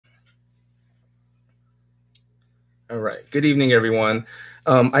All right. Good evening, everyone.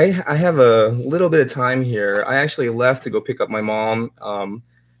 I have a little bit of time here. I actually left to go pick up my mom.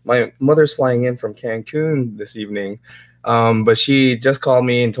 My mother's flying in from Cancun this evening, but she just called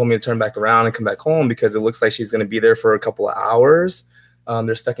me and told me to turn back around and come back home because it looks like she's going to be there for a couple of hours.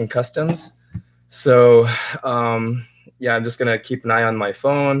 They're stuck in customs. So, yeah, I'm just going to keep an eye on my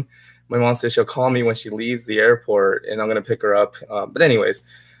phone. My mom says she'll call me when she leaves the airport, and I'm going to pick her up. But anyways,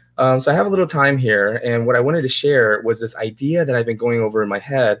 so I have a little time here, and what I wanted to share was this idea that I've been going over in my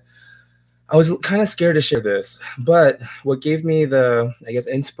head. I was kind of scared to share this, but what gave me the, I guess,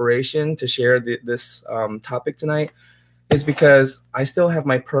 inspiration to share this topic tonight is because I still have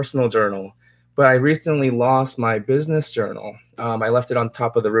my personal journal, but I recently lost my business journal. I left it on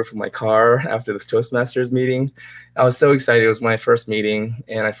top of the roof of my car after this Toastmasters meeting. I was so excited. It was my first meeting,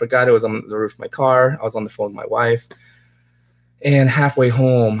 and I forgot it was on the roof of my car. I was on the phone with my wife. And halfway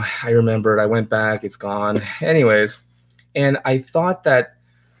home, I remembered, I went back, it's gone. Anyways, and I thought that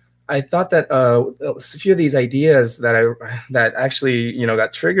a few of these ideas that actually,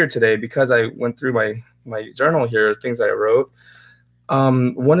 got triggered today because I went through my journal here, things that I wrote.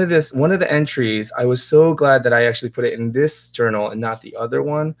 One of the entries, I was so glad that I actually put it in this journal and not the other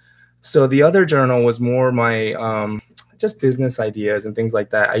one. So the other journal was more my just business ideas and things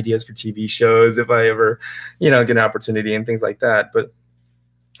like that, ideas for TV shows if I ever, get an opportunity and things like that. But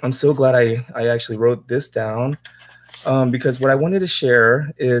I'm so glad I actually wrote this down because what I wanted to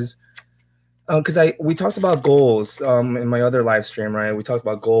share is because we talked about goals in my other live stream, right? We talked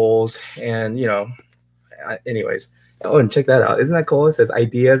about goals and, anyways. Oh, and check that out. Isn't that cool? It says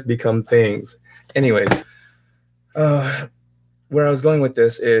ideas become things. Anyways, where I was going with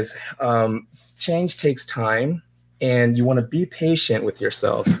this is change takes time. And you want to be patient with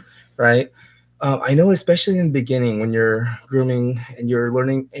yourself, right? I know, especially in the beginning when you're grooming and you're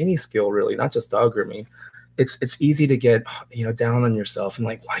learning any skill, really, not just dog grooming, it's easy to get down on yourself and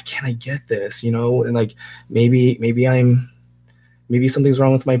like, why can't I get this? And like maybe something's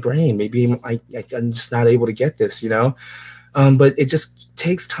wrong with my brain. Maybe I'm just not able to get this, But it just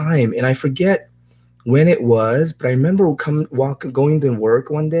takes time, and I forget when it was, but I remember going to work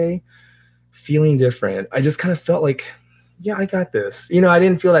one day, feeling different. I just kind of felt like, yeah, I got this. I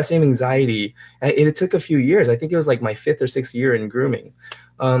didn't feel that same anxiety. It took a few years. I think it was like my 5th or 6th year in grooming.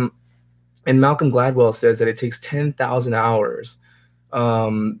 And Malcolm Gladwell says that it takes 10,000 hours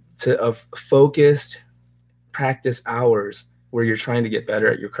of focused practice hours where you're trying to get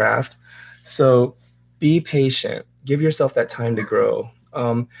better at your craft. So be patient. Give yourself that time to grow.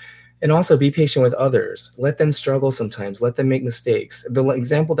 And also be patient with others. Let them struggle sometimes. Let them make mistakes. The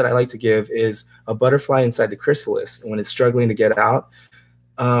example that I like to give is a butterfly inside the chrysalis when it's struggling to get out.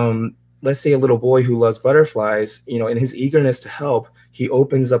 Let's say a little boy who loves butterflies, in his eagerness to help, he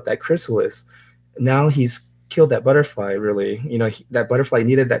opens up that chrysalis. Now he's killed that butterfly, really. That butterfly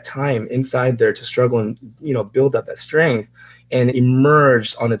needed that time inside there to struggle and, build up that strength and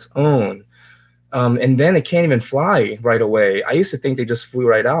emerge on its own. And then it can't even fly right away. I used to think they just flew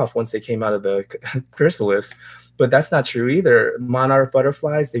right off once they came out of the chrysalis, but that's not true either. Monarch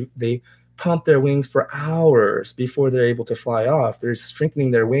butterflies, they pump their wings for hours before they're able to fly off. They're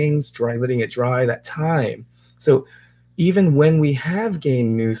strengthening their wings, letting it dry that time. So even when we have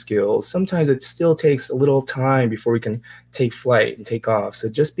gained new skills, sometimes it still takes a little time before we can take flight and take off. So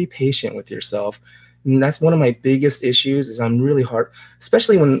just be patient with yourself. And that's one of my biggest issues is I'm really hard,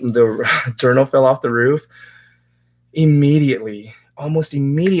 especially when the journal fell off the roof. Almost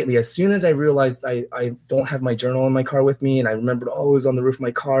immediately, as soon as I realized I don't have my journal in my car with me, and I remembered, oh, it was on the roof of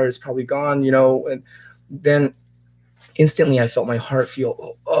my car, it's probably gone, and then instantly I felt my heart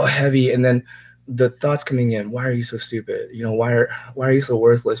feel heavy. And then the thoughts coming in, why are you so stupid? Why are you so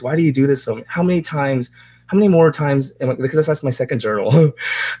worthless? Why do you do this so how many more times because that's my second journal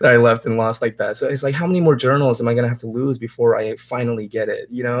that I left and lost like that. So it's like, how many more journals am I going to have to lose before I finally get it?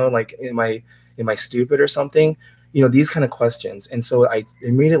 Like, am I stupid or something? These kind of questions. And so I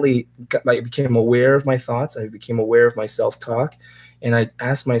immediately became aware of my thoughts. I became aware of my self-talk. And I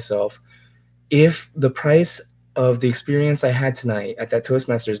asked myself, if the price of the experience I had tonight at that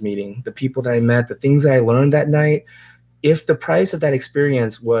Toastmasters meeting, the people that I met, the things that I learned that night, if the price of that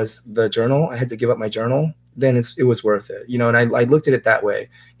experience was the journal, I had to give up my journal, then it was worth it, and I looked at it that way.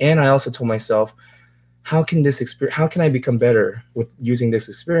 And I also told myself, how can I become better with using this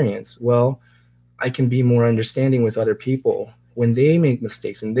experience? Well, I can be more understanding with other people when they make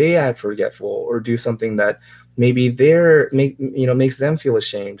mistakes and they act forgetful or do something that maybe makes them feel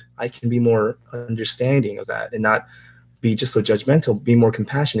ashamed. I can be more understanding of that and not be just so judgmental, be more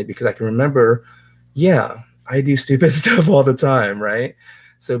compassionate, because I can remember, yeah, I do stupid stuff all the time, right?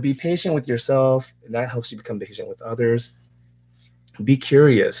 So be patient with yourself, and that helps you become patient with others. Be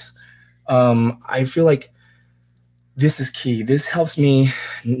curious. I feel like this is key. This helps me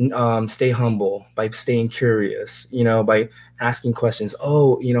stay humble by staying curious, by asking questions.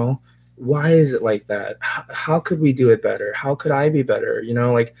 Oh, why is it like that? How could we do it better? How could I be better?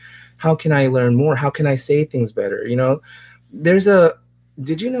 Like, how can I learn more? How can I say things better? There's a,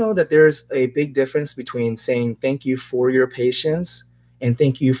 did you know that there's a big difference between saying thank you for your patience and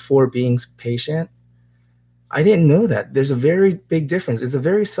thank you for being patient? I didn't know that. There's a very big difference. It's a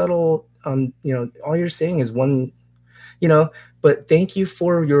very subtle, all you're saying is one, you know, but thank you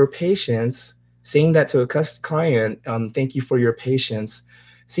for your patience. Saying that to a client, thank you for your patience,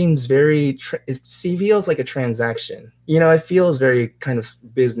 seems very, it feels like a transaction. It feels very kind of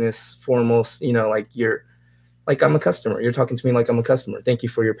business formal, like I'm a customer. You're talking to me like I'm a customer. Thank you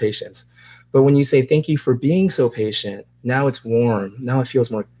for your patience. But when you say thank you for being so patient, now it's warm. Now it feels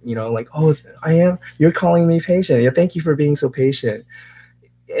more, like, oh, you're calling me patient. Yeah, thank you for being so patient.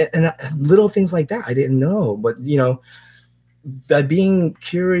 And little things like that I didn't know. But, by being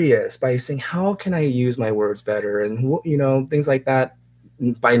curious, by saying, how can I use my words better? And, things like that,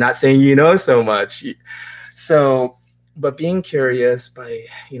 by not saying, so much. So, but being curious by,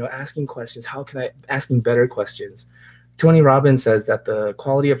 asking questions, asking better questions. Tony Robbins says that the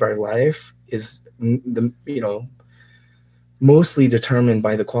quality of our life is mostly determined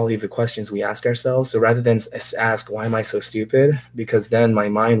by the quality of the questions we ask ourselves. So rather than ask, why am I so stupid? Because then my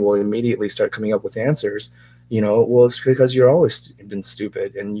mind will immediately start coming up with answers. Well, it's because you're always been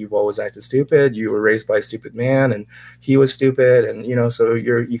stupid and you've always acted stupid. You were raised by a stupid man and he was stupid. And, so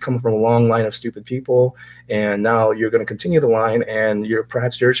you come from a long line of stupid people, and now you're going to continue the line, and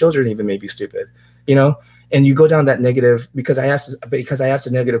perhaps your children even may be stupid, and you go down that negative, because I asked a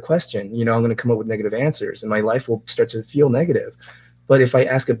negative question, I'm going to come up with negative answers and my life will start to feel negative. But if I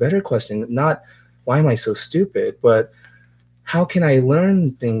ask a better question, not why am I so stupid, but how can I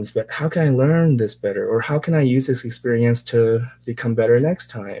learn things, but how can I learn this better? Or how can I use this experience to become better next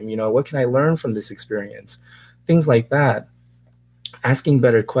time? What can I learn from this experience? Things like that. Asking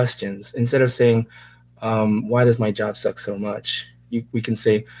better questions instead of saying, why does my job suck so much? We can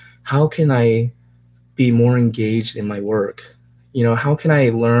say, how can I be more engaged in my work? How can I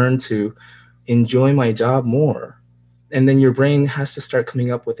learn to enjoy my job more? And then your brain has to start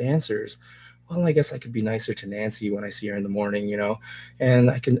coming up with answers. Well, I guess I could be nicer to Nancy when I see her in the morning,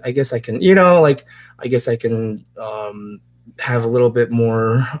 and I guess I can have a little bit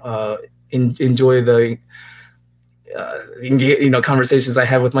more, enjoy the, conversations I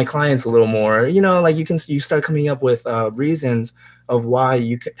have with my clients a little more, like you start coming up with reasons of why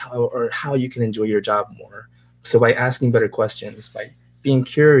you can, or how you can enjoy your job more. So by asking better questions, by being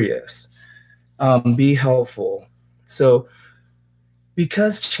curious, be helpful. So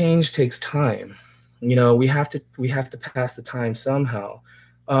because change takes time, we have to pass the time somehow.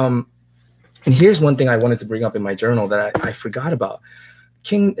 And here's one thing I wanted to bring up in my journal that I forgot about.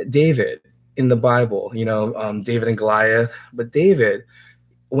 King David in the Bible, David and Goliath. But David,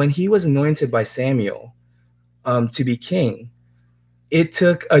 when he was anointed by Samuel to be king, it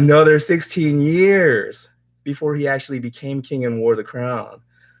took another 16 years before he actually became king and wore the crown,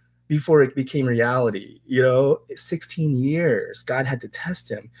 before it became reality. 16 years. God had to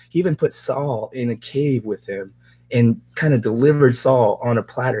test him. He even put Saul in a cave with him and kind of delivered Saul on a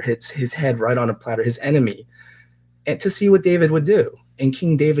platter, his head right on a platter, his enemy, and to see what David would do. And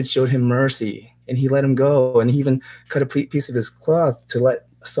King David showed him mercy, and he let him go. And he even cut a piece of his cloth to let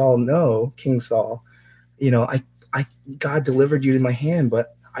Saul know, King Saul, God delivered you to my hand,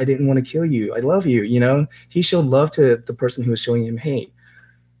 but I didn't want to kill you. I love you. He showed love to the person who was showing him hate.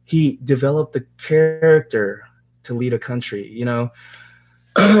 He developed the character to lead a country, and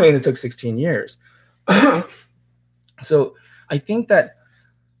it took 16 years. So I think that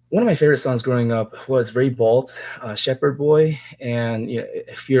one of my favorite songs growing up was Ray Bolt's Shepherd Boy. And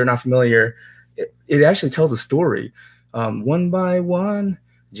if you're not familiar, it actually tells a story. One by one,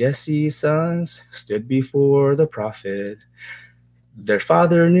 Jesse's sons stood before the prophet. Their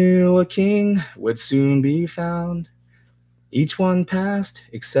father knew a king would soon be found. Each one passed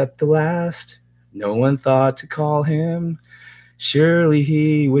except the last. No one thought to call him. Surely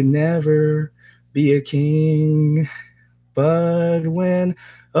he would never be a king. But when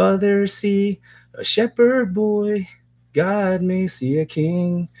others see a shepherd boy, God may see a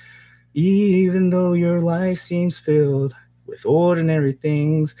king. Even though your life seems filled with ordinary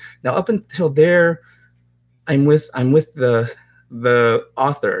things. Now, up until there, I'm with the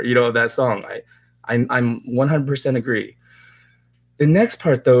author, of that song. I'm 100% agree. The next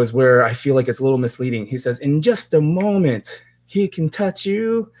part, though, is where I feel like it's a little misleading. He says, in just a moment, He can touch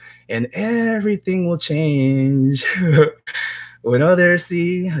you and everything will change. When others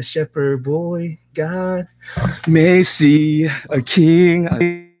see a shepherd boy, God may see a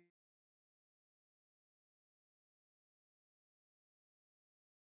king.